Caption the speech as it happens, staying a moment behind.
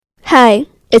Hi,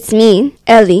 it's me,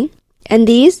 Ellie, and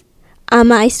these are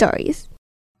my stories.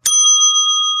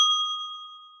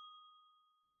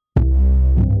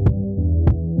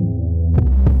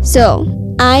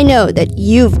 So, I know that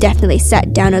you've definitely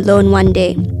sat down alone one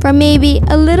day for maybe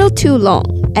a little too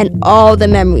long, and all the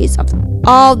memories of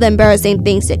all the embarrassing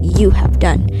things that you have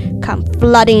done come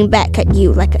flooding back at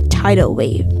you like a tidal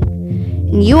wave.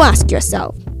 And you ask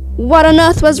yourself, what on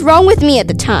earth was wrong with me at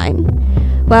the time?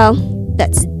 Well,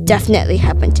 that's definitely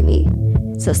happened to me.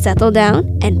 So settle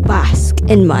down and bask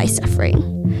in my suffering.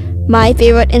 My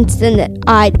favorite incident that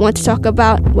I'd want to talk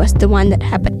about was the one that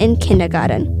happened in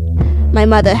kindergarten. My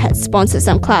mother had sponsored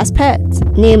some class pets,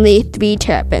 namely 3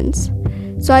 terrapins.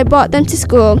 So I brought them to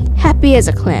school, happy as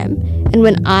a clam, and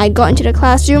when I got into the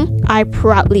classroom, I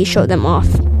proudly showed them off.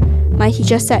 My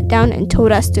teacher sat down and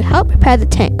told us to help prepare the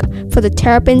tank for the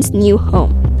terrapins' new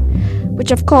home.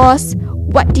 Which of course,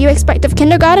 what do you expect of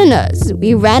kindergarteners?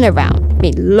 We ran around,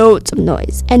 made loads of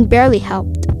noise, and barely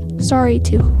helped. Sorry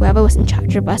to whoever was in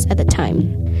charge of us at the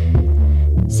time.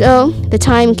 So, the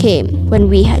time came when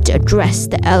we had to address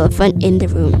the elephant in the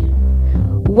room.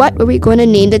 What were we going to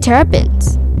name the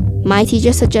terrapins? My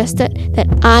teacher suggested that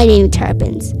I name the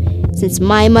terrapins, since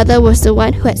my mother was the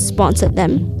one who had sponsored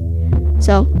them.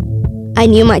 So, I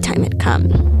knew my time had come,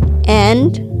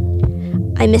 and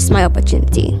I missed my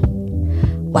opportunity.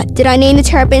 What did I name the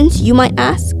terrapins, you might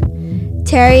ask?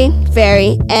 Terry,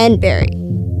 Fairy, and Barry.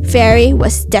 Fairy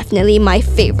was definitely my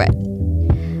favorite.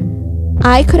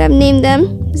 I could have named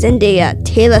them Zendaya,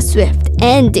 Taylor Swift,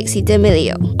 and Dixie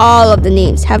D'Amelio. All of the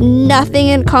names have nothing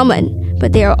in common,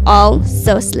 but they are all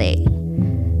so slay.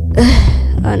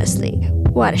 Honestly,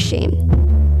 what a shame.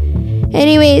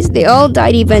 Anyways, they all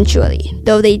died eventually,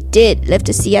 though they did live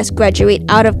to see us graduate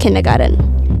out of kindergarten.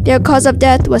 Their cause of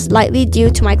death was likely due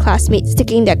to my classmates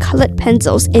sticking their colored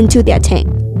pencils into their tank.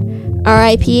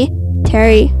 R.I.P.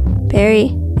 Terry, Barry,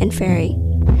 and Fairy.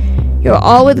 You're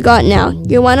all with God now.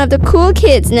 You're one of the cool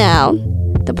kids now.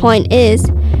 The point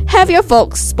is, have your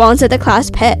folks sponsor the class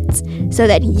pets so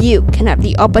that you can have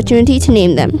the opportunity to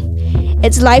name them.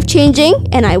 It's life-changing,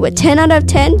 and I would 10 out of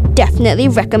 10 definitely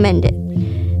recommend it.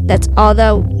 That's all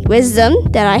the wisdom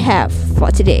that I have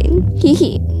for today.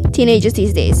 Teenagers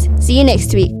these days. See you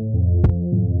next week.